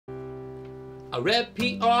I read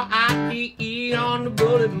P.R.I.D.E on the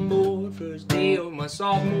bulletin board. First day of my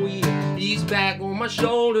sophomore year. These back on my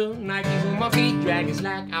shoulder, Nikes on my feet, dragging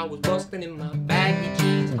like I was busting in my baggy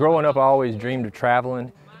jeans. Growing up, I always dreamed of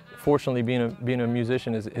traveling. Fortunately, being a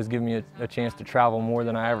musician has given me a chance to travel more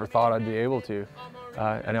than I ever thought I'd be able to.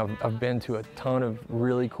 And I've been to a ton of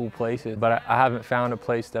really cool places, but I haven't found a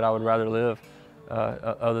place that I would rather live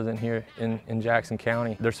other than here in Jackson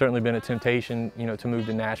County. There's certainly been a temptation, to move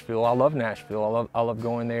to Nashville. I love Nashville. I love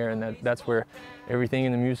going there, and that's where everything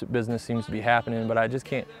in the music business seems to be happening. But I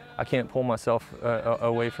can't pull myself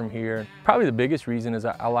away from here. Probably the biggest reason is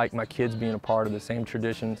I like my kids being a part of the same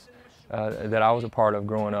traditions that I was a part of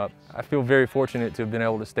growing up. I feel very fortunate to have been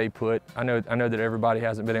able to stay put. I know that everybody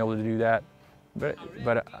hasn't been able to do that, but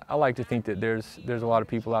I like to think that there's a lot of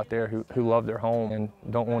people out there who love their home and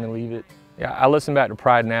don't want to leave it. Yeah, I listen back to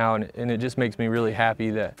Pride now, and it just makes me really happy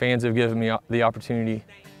that fans have given me the opportunity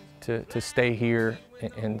to stay here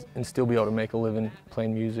and still be able to make a living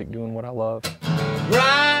playing music, doing what I love.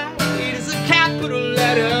 Pride is a capital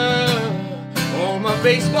letter on my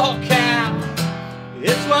baseball cap.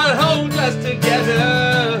 It's what holds us together.